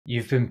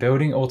You've been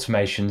building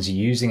automations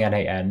using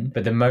n8n,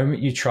 but the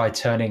moment you try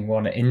turning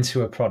one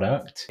into a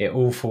product, it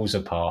all falls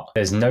apart.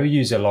 There's no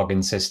user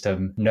login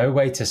system, no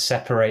way to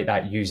separate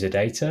that user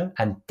data,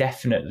 and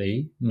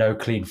definitely no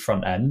clean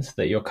front end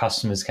that your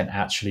customers can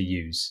actually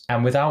use.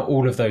 And without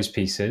all of those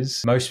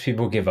pieces, most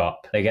people give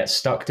up. They get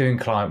stuck doing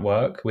client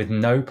work with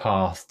no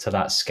path to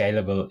that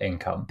scalable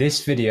income.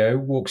 This video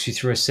walks you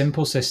through a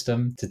simple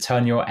system to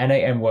turn your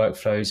n8n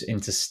workflows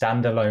into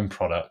standalone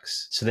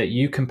products so that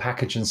you can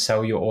package and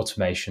sell your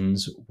automation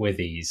with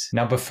ease.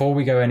 Now, before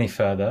we go any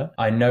further,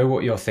 I know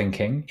what you're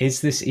thinking.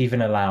 Is this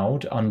even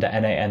allowed under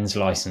n8n's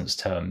license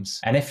terms?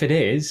 And if it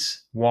is,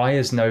 why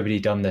has nobody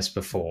done this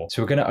before?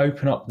 So we're going to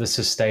open up the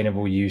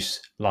sustainable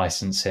use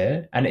license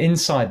here. And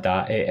inside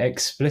that, it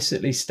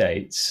explicitly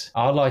states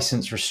our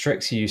license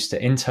restricts use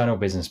to internal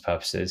business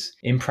purposes.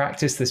 In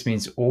practice, this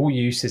means all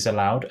use is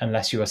allowed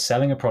unless you are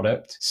selling a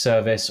product,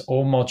 service,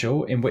 or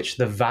module in which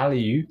the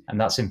value, and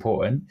that's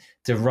important,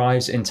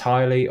 derives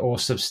entirely or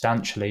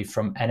substantially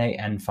from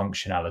n8n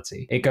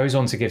functionality. It goes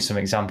on to give some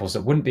examples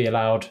that wouldn't be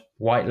allowed.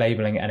 White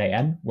labeling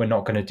n8n, we're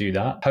not going to do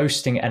that.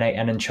 Hosting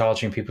n8n and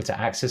charging people to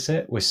access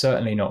it, we're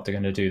certainly not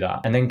going to do that.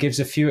 And then gives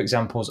a few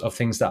examples of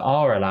things that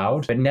are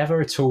allowed, but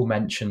never at all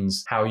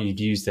mentions how you'd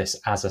use this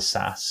as a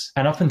SaaS.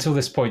 And up until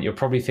this point, you're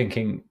probably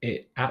thinking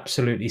it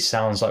absolutely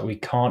sounds like we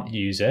can't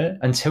use it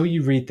until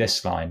you read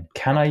this line.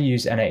 Can I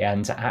use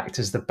n8n to act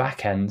as the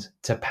backend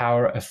to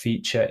power a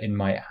feature in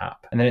my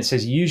app? And then it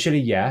says usually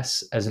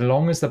yes, as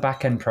long as the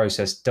backend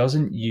process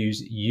doesn't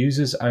use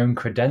users' own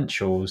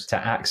credentials to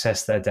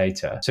access their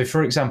data. So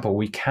for example,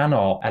 we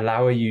cannot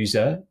allow a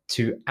user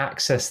to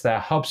access their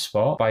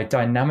HubSpot by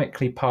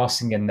dynamically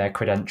passing in their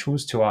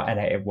credentials to our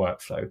n8n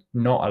workflow.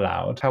 Not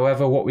allowed.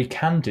 However, what we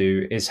can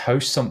do is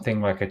host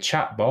something like a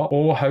chatbot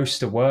or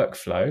host a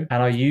workflow,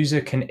 and our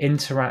user can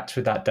interact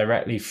with that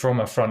directly from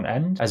a front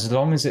end, as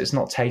long as it's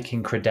not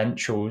taking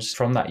credentials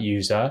from that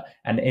user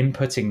and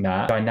inputting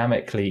that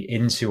dynamically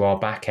into our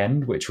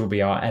backend, which will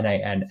be our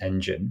n8n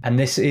engine. And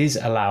this is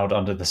allowed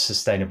under the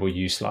sustainable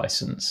use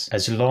license,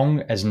 as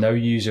long as no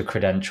user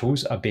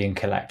credentials are being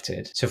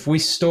collected. So if we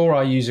store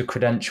our user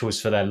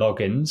credentials for their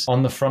logins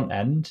on the front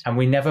end and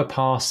we never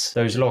pass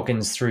those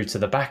logins through to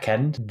the back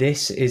end,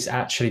 this is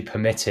actually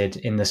permitted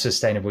in the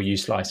sustainable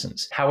use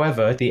license.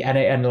 However, the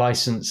n8n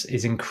license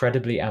is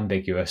incredibly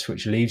ambiguous,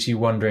 which leaves you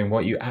wondering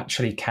what you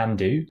actually can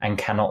do and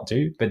cannot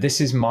do. But this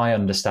is my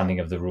understanding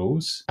of the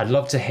rules. I'd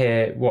love to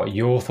hear what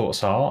your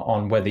thoughts are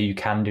on whether you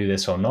can do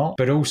this or not.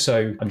 But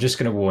also, I'm just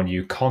going to warn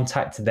you,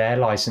 contact their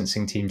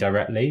licensing team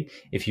directly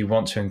if you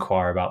want to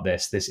inquire about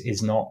this. This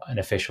is not an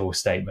official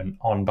statement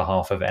on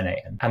behalf of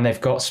n8n. And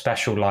they've got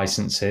special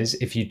licenses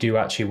if you do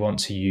actually want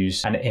to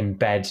use and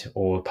embed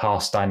or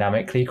pass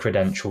dynamically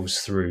credentials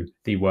through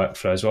the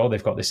workflow as well.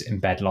 They've got this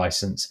embed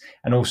license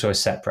and also a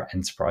separate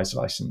enterprise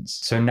license.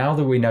 So now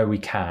that we know we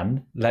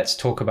can, let's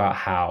talk about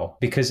how.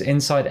 Because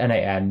inside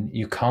n8n,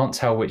 you can't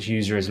tell which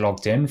user is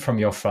logged in from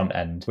your front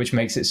end, which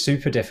makes it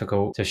super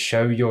difficult to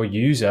show your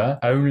user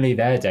only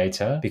their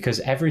data, because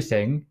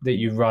everything that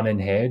you run in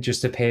here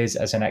just appears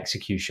as an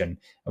execution,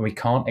 and we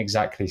can't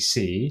exactly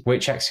see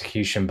which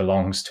execution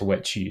belongs to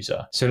which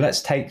user. So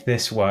let's take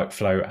this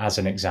workflow as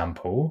an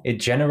example. It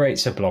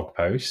generates a blog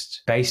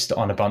post based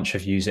on a bunch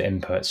of user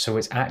inputs. So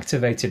it's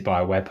activated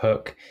by a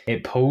webhook.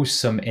 It pulls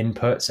some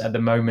inputs at the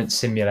moment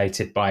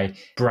simulated by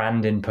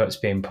brand inputs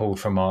being pulled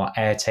from our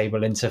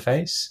Airtable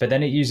interface. But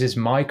then it uses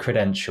my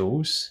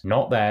credentials,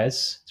 not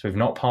theirs. So we've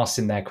not passed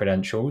in their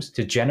credentials,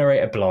 to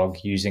generate a blog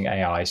using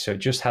AI. So it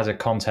just has a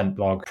content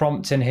blog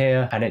prompt in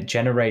here, and it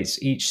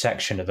generates each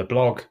section of the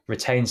blog,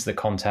 retains the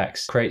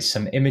context, creates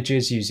some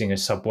images using a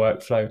sub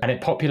workflow, and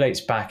it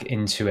populates back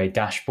into a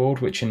dashboard,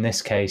 which in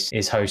this case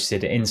is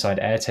hosted inside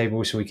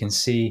Airtable. So we can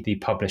see the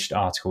published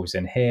articles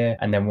in here.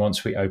 And then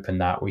once we open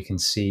that, we can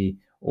see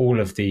all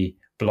of the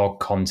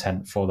blog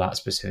content for that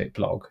specific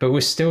blog. But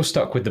we're still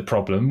stuck with the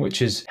problem,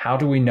 which is how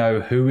do we know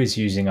who is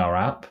using our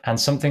app? And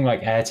something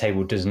like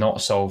Airtable does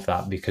not solve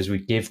that, because we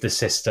give the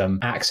system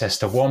access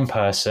to one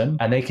person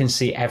and they can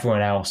see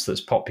everyone else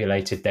that's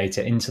populated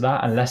data into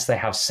that, unless they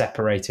have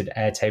separated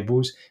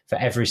Airtables for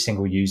every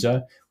single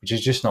user, which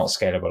is just not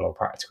scalable or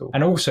practical.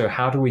 And also,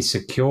 how do we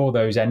secure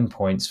those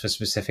endpoints for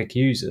specific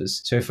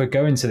users? So if we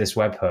go into this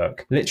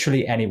webhook,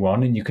 literally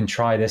anyone, and you can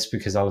try this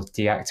because I've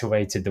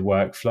deactivated the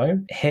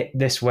workflow, hit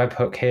this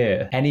webhook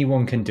here.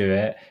 Anyone can do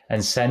it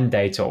and send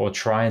data or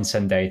try and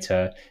send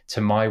data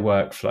to my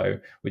workflow,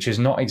 which is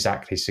not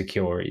exactly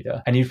secure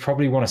either. And you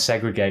probably want to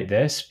segregate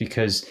this,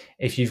 because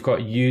if you've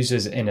got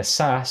users in a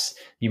SaaS,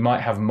 you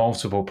might have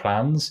multiple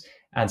plans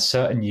and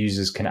certain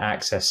users can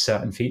access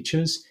certain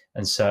features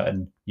and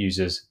certain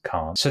users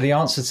can't. So the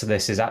answer to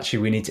this is actually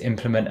we need to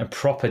implement a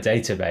proper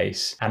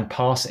database and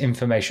pass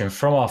information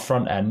from our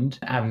front end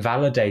and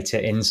validate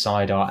it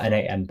inside our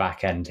n8n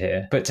backend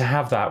here. But to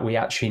have that, we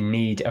actually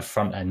need a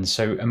front end.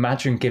 So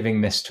imagine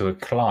giving this to a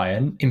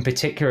client, in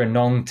particular a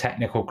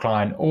non-technical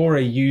client or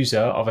a user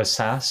of a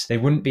SaaS. They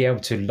wouldn't be able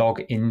to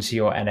log into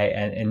your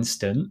n8n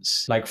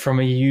instance. Like from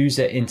a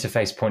user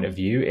interface point of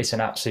view, it's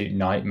an absolute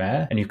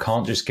nightmare, and you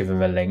can't just give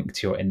them a link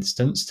to your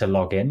instance to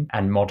log in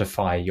and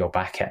modify your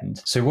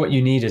backend. So what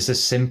you need is a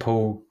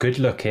simple, good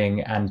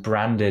looking and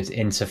branded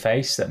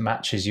interface that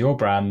matches your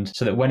brand,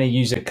 so that when a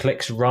user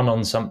clicks run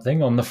on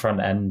something on the front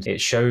end,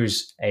 it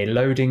shows a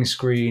loading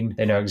screen.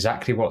 They know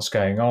exactly what's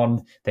going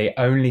on. They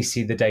only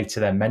see the data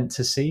they're meant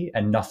to see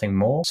and nothing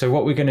more. So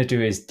what we're going to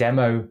do is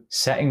demo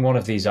setting one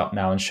of these up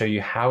now and show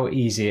you how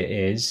easy it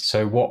is.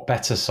 So what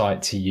better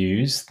site to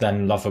use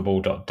than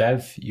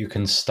lovable.dev? You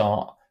can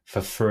start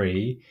for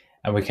free,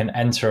 and we can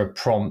enter a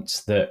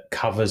prompt that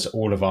covers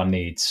all of our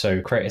needs.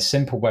 So create a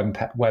simple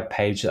web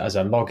page that has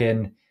a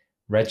login,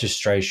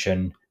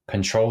 registration,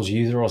 controls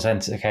user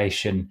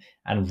authentication,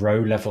 and row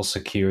level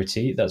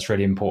security. That's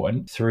really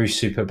important through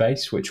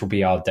Supabase, which will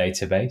be our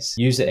database.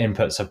 User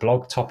inputs a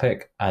blog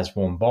topic as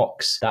one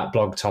box. That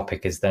blog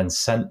topic is then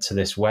sent to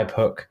this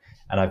webhook,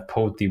 and I've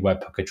pulled the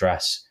webhook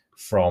address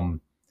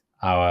from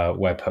our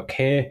webhook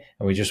here,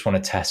 and we just want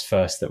to test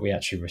first that we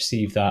actually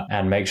receive that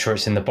and make sure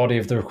it's in the body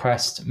of the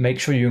request. Make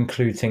sure you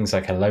include things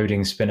like a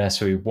loading spinner.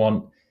 So we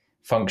want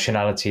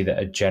functionality that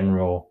a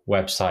general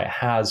website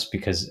has,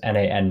 because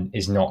n8n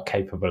is not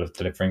capable of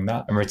delivering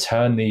that, and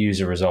return the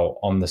user result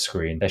on the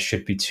screen. There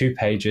should be 2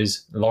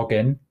 pages,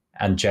 login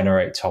and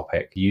generate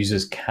topic.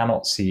 Users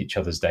cannot see each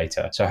other's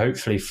data. So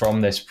hopefully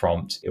from this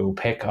prompt, it will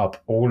pick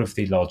up all of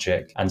the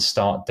logic and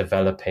start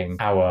developing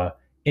our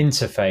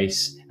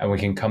interface, and we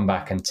can come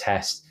back and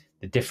test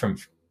the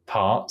different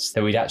parts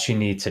that we'd actually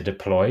need to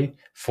deploy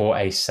for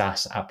a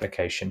SaaS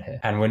application here.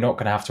 And we're not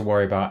going to have to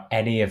worry about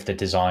any of the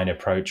design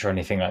approach or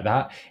anything like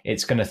that.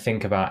 It's going to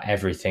think about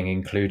everything,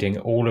 including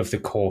all of the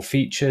core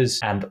features,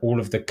 and all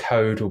of the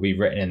code will be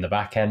written in the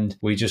back end.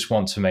 We just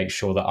want to make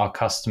sure that our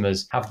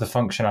customers have the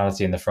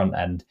functionality in the front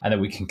end, and that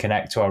we can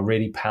connect to our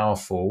really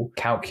powerful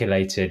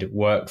calculated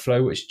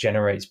workflow, which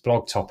generates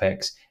blog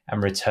topics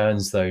and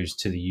returns those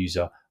to the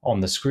user on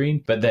the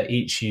screen, but that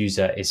each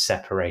user is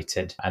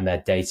separated and their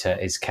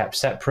data is kept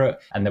separate,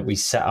 and that we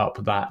set up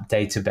that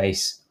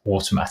database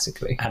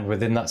automatically. And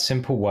within that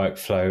simple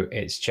workflow,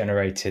 it's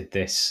generated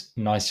this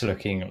nice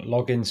looking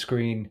login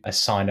screen, a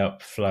sign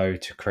up flow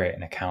to create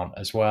an account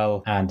as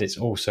well. And it's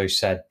also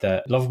said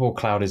that Lovable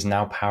Cloud is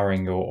now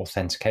powering your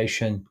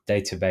authentication,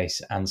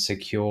 database, and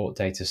secure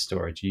data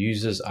storage.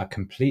 Users are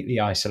completely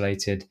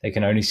isolated. They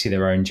can only see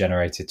their own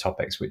generated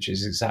topics, which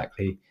is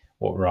exactly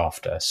what we're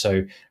after.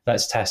 So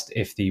let's test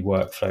if the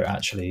workflow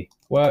actually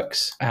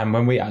works. And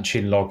when we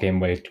actually log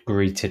in, we're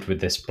greeted with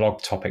this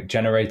blog topic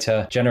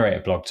generator. Generate a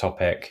blog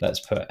topic.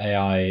 Let's put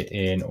AI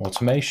in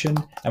automation.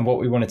 And what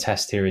we want to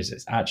test here is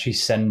it's actually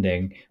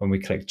sending, when we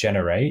click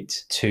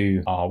generate,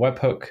 to our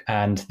webhook.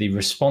 And the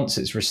response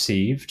it's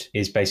received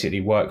is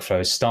basically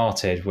workflow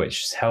started,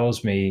 which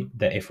tells me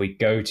that if we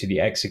go to the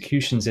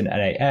executions in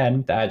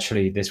n8n, that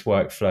actually this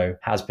workflow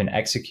has been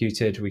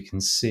executed. We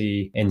can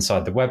see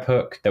inside the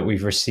webhook that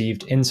we've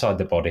received inside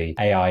the body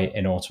AI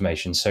in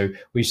automation. So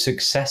we've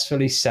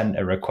successfully sent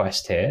a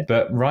request here,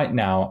 but right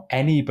now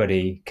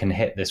anybody can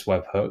hit this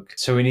webhook.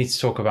 So we need to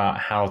talk about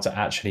how to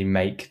actually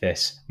make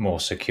this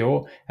more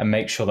secure and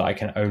make sure that I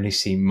can only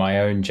see my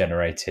own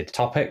generated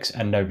topics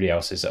and nobody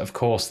else's. Of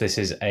course, this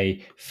is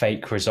a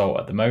fake result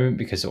at the moment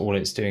because all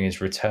it's doing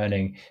is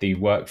returning the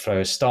workflow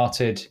has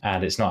started,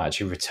 and it's not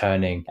actually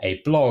returning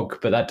a blog,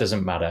 but that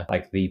doesn't matter.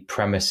 Like, the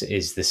premise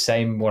is the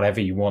same.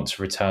 Whatever you want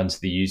to return to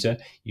the user,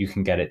 you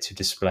can get it to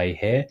display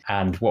here.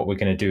 And what we're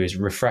going to do is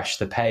refresh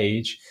the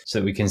page so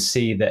that we can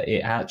see that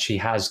it actually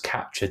has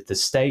captured the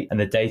state and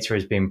the data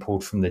is being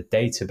pulled from the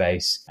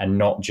database and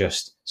not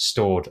just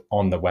stored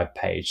on the web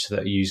page, so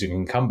that a user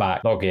can come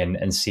back, log in,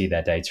 and see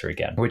their data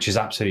again, which is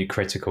absolutely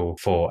critical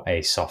for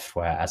a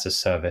software as a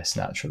service,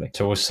 naturally.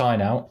 So we'll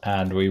sign out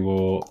and we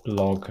will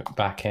log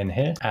back in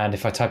here. And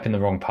if I type in the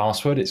wrong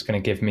password, it's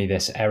going to give me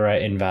this error,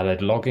 invalid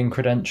login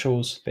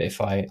credentials. But if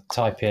I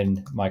type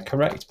in my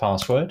correct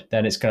password,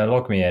 then it's going to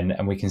log me in,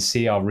 and we can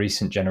see our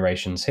recent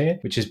generations here,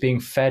 which is being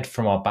fed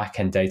from our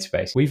backend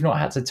database. We've not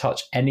had to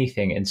touch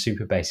anything in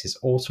Supabase. It's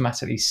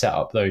automatically set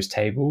up those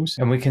tables.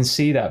 And we can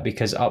see that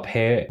because up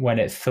here, when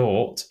it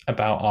thought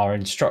about our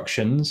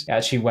instructions, it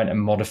actually went and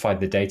modified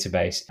the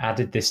database,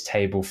 added this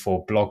table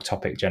for blog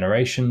topic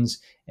generations,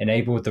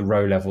 enabled the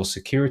row level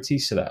security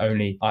so that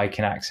only I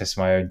can access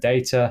my own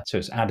data. So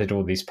it's added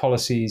all these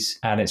policies,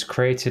 and it's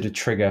created a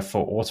trigger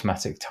for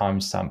automatic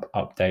timestamp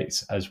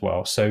updates as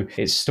well. So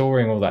it's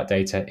storing all that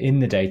data in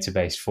the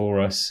database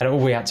for us. And all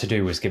we had to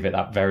do was give it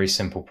that very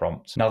simple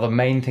prompt. Now, the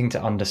main thing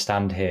to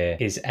understand here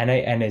is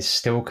n8n is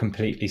still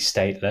completely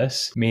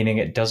stateless, meaning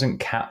it doesn't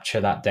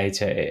capture that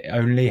data. It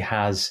only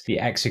has the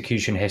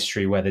execution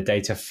history where the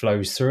data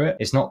flows through it.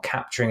 It's not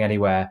capturing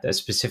anywhere that a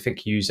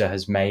specific user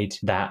has made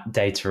that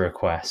data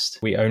request. request.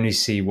 We only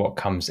see what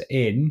comes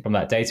in from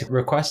that data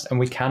request, and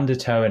we can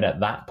determine at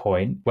that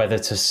point whether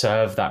to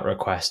serve that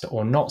request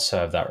or not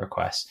serve that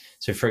request.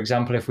 So for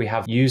example, if we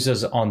have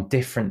users on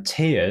different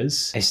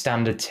tiers, a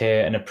standard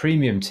tier and a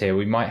premium tier,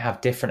 we might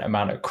have different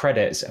amount of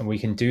credits, and we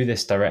can do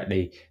this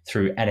directly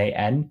through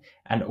n8n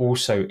and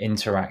also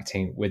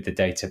interacting with the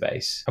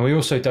database. And we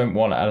also don't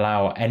want to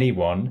allow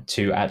anyone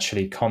to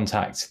actually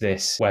contact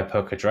this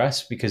webhook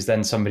address, because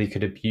then somebody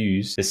could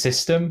abuse the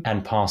system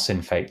and pass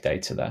in fake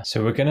data there.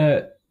 So we're going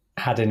to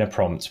add in a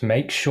prompt.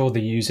 Make sure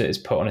the user is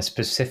put on a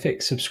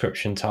specific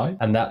subscription type,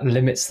 and that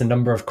limits the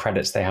number of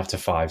credits they have to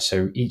 5.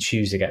 So each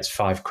user gets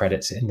 5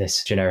 credits in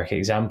this generic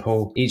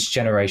example. Each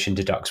generation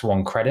deducts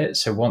 1 credit.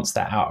 So once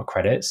they're out of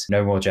credits,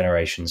 no more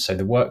generations. So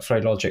the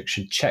workflow logic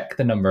should check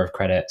the number of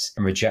credits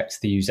and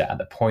reject the user at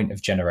the point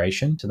of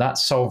generation. So that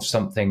solves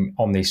something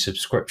on the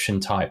subscription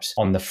types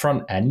on the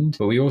front end,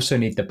 but we also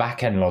need the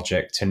back end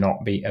logic to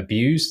not be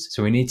abused.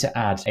 So we need to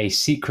add a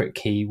secret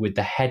key with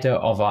the header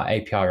of our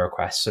API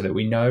request so that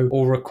we know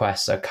all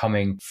requests are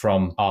coming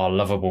from our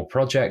Lovable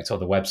project or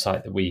the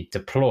website that we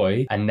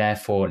deploy, and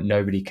therefore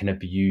nobody can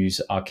abuse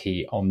our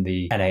key on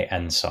the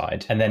n8n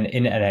side. And then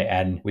in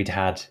n8n, we'd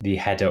had the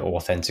header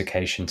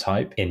authentication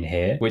type in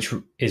here, which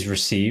is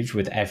received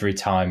with every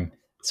time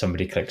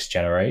somebody clicks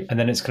generate. And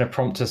then it's going to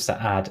prompt us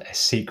to add a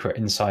secret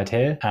inside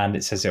here, and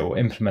it says it will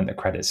implement the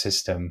credit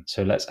system.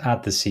 So let's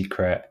add the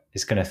secret.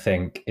 It's going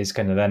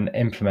to then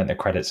implement the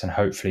credits and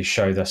hopefully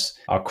show us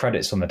our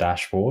credits on the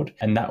dashboard.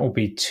 And that will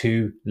be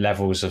 2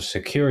 levels of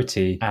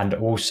security and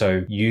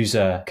also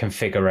user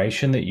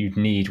configuration that you'd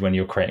need when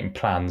you're creating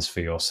plans for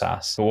your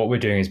SaaS. But what we're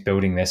doing is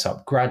building this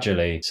up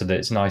gradually so that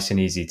it's nice and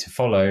easy to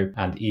follow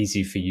and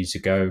easy for you to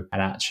go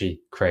and actually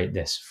create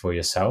this for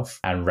yourself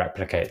and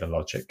replicate the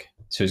logic.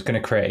 So it's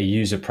going to create a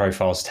user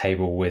profiles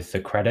table with the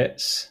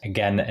credits,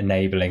 again,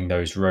 enabling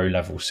those row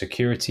level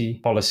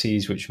security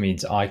policies, which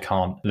means I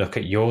can't look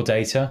at your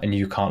data and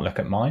you can't look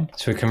at mine.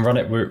 So we can run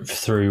it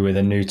through with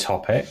a new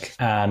topic,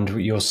 and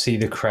you'll see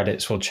the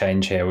credits will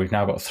change here. We've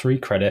now got 3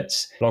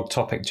 credits, log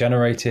topic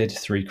generated,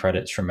 3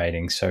 credits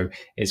remaining. So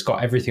it's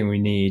got everything we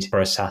need for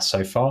a SaaS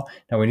so far.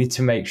 Now we need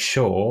to make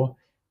sure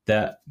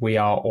that we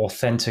are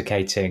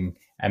authenticating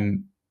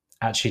and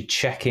actually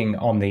checking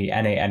on the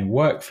n8n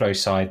workflow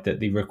side that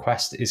the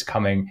request is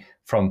coming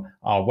from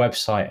our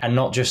website and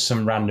not just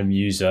some random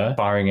user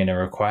firing in a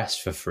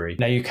request for free.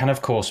 Now you can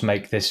of course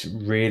make this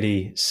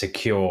really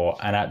secure,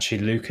 and actually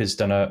Luke has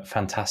done a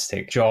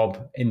fantastic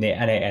job in the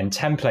n8n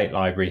template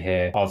library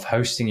here of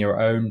hosting your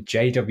own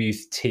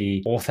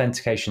JWT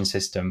authentication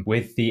system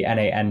with the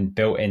n8n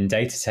built-in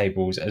data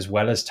tables as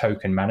well as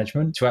token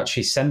management to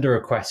actually send a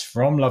request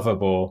from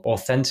Lovable,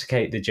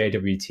 authenticate the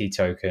JWT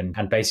token,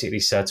 and basically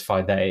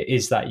certify that it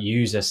is that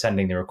user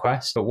sending the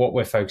request. But what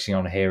we're focusing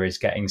on here is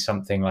getting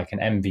something like an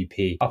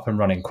MVP up and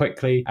running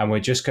quickly, and we're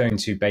just going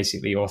to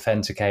basically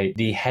authenticate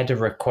the header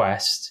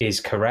request is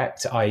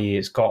correct, i.e.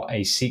 it's got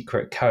a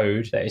secret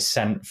code that is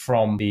sent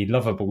from the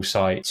Lovable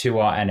site to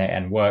our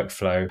n8n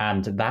workflow,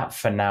 and that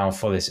for now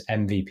for this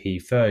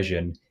MVP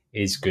version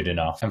is good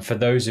enough. And for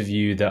those of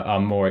you that are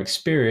more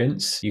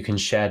experienced, you can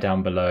share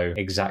down below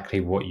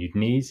exactly what you'd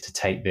need to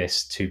take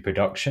this to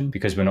production,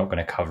 because we're not going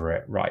to cover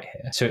it right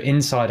here. So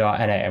inside our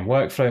n8n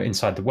workflow,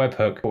 inside the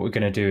webhook, what we're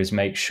going to do is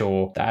make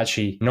sure that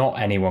actually not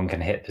anyone can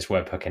hit this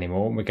webhook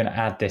anymore. We're going to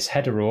add this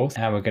header auth,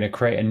 and we're going to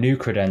create a new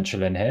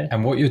credential in here.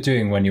 And what you're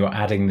doing when you're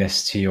adding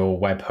this to your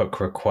webhook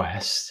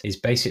request is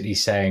basically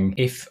saying,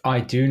 if I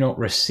do not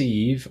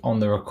receive on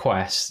the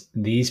request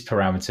these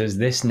parameters,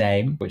 this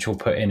name, which we'll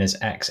put in as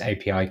X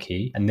API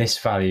key, and this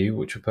value,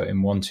 which we'll put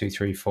in 1, 2,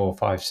 3, 4,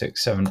 5,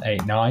 6, 7,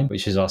 8, 9,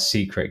 which is our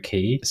secret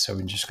key. So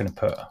we're just going to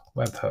put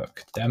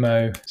webhook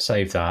demo,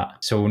 save that.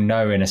 So we'll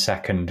know in a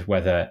second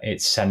whether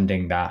it's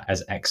sending that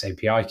as X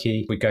API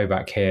key. We go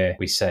back here,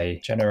 we say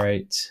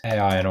generate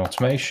AI and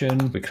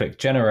automation. We click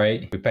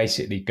generate. We're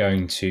basically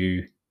going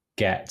to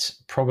get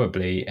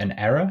probably an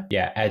error.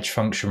 Yeah, edge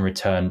function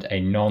returned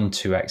a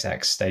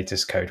non-2xx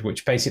status code,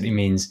 which basically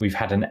means we've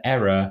had an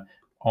error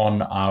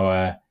on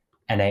our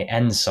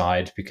n8n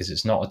side because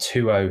it's not a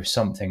 2.0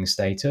 something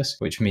status,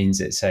 which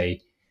means it's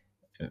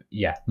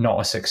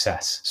not a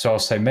success. So I'll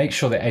say make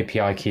sure the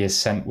API key is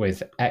sent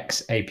with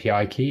X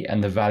API key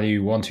and the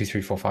value 1, 2,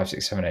 3, 4, 5,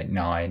 6, 7, 8,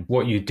 9.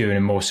 What you do in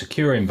a more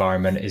secure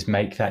environment is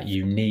make that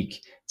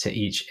unique to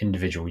each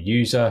individual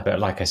user.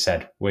 But like I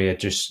said, we're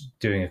just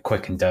doing a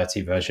quick and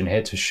dirty version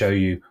here to show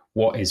you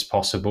what is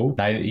possible.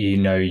 Now that you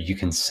know you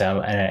can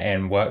sell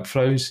n8n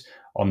workflows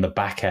on the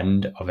back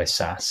end of a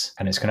SaaS,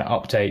 and it's going to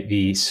update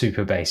the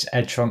Supabase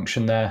edge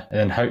function there. And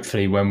then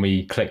hopefully when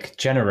we click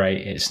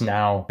generate, it's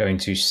now going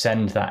to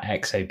send that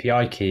X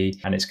API key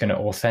and it's going to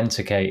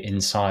authenticate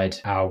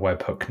inside our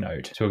webhook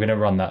node. So we're going to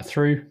run that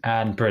through,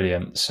 and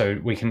brilliant. So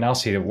we can now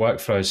see the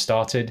workflow has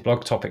started,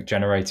 blog topic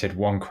generated,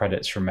 1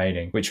 credits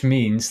remaining, which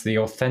means the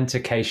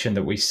authentication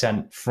that we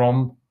sent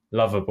from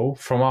Lovable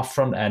from our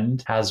front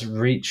end has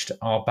reached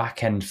our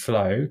back end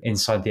flow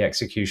inside the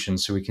execution.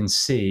 So we can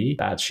see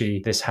that actually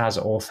this has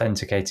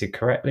authenticated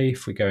correctly.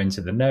 If we go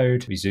into the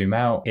node, we zoom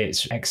out,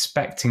 it's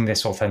expecting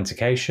this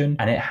authentication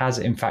and it has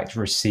in fact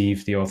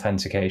received the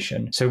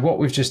authentication. So what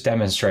we've just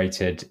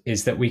demonstrated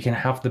is that we can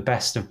have the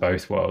best of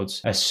both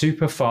worlds, a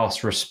super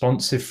fast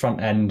responsive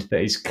front end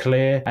that is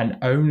clear and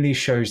only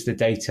shows the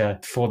data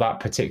for that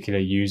particular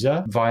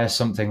user via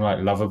something like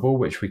Lovable,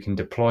 which we can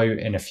deploy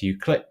in a few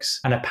clicks,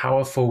 and a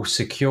powerful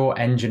secure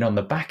engine on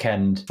the back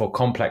end for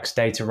complex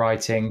data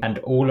writing and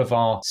all of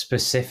our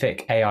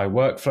specific AI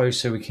workflows.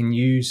 So we can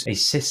use a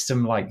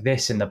system like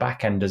this in the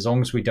back end as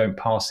long as we don't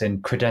pass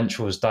in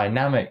credentials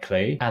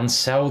dynamically and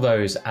sell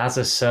those as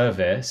a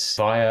service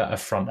via a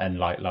front end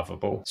like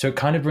Lovable. So it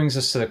kind of brings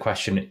us to the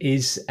question,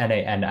 is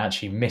n8n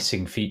actually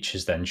missing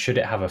features then? Should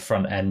it have a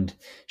front end?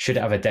 Should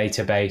it have a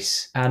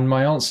database? And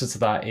my answer to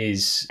that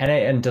is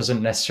n8n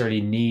doesn't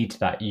necessarily need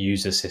that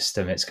user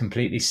system. It's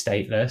completely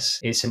stateless.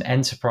 It's an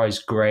enterprise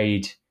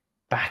grade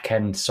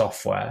back-end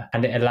software,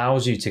 and it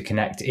allows you to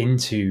connect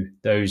into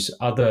those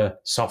other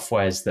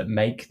softwares that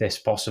make this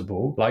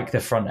possible, like the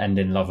front end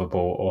in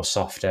Lovable or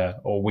Softer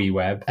or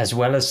WeWeb, as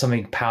well as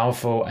something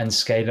powerful and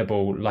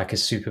scalable like a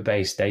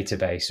Supabase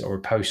database or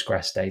a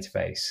Postgres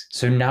database.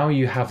 So now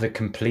you have the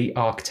complete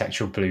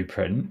architectural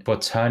blueprint for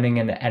turning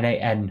an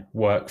n8n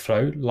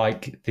workflow,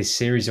 like this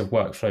series of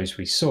workflows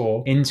we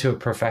saw, into a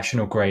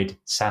professional grade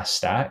SaaS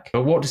stack.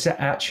 But what does it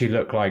actually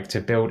look like to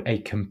build a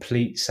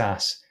complete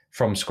SaaS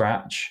from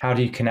scratch? How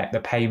do you connect the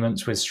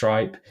payments with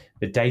Stripe,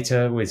 the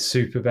data with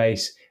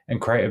Supabase,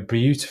 and create a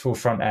beautiful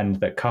front end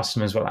that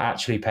customers will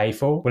actually pay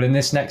for? Well, in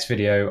this next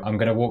video, I'm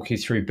going to walk you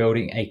through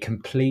building a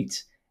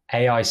complete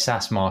AI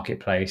SaaS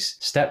marketplace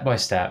step by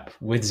step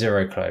with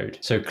zero code.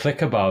 So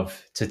click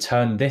above to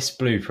turn this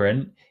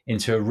blueprint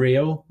into a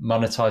real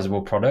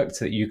monetizable product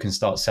that you can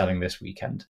start selling this weekend.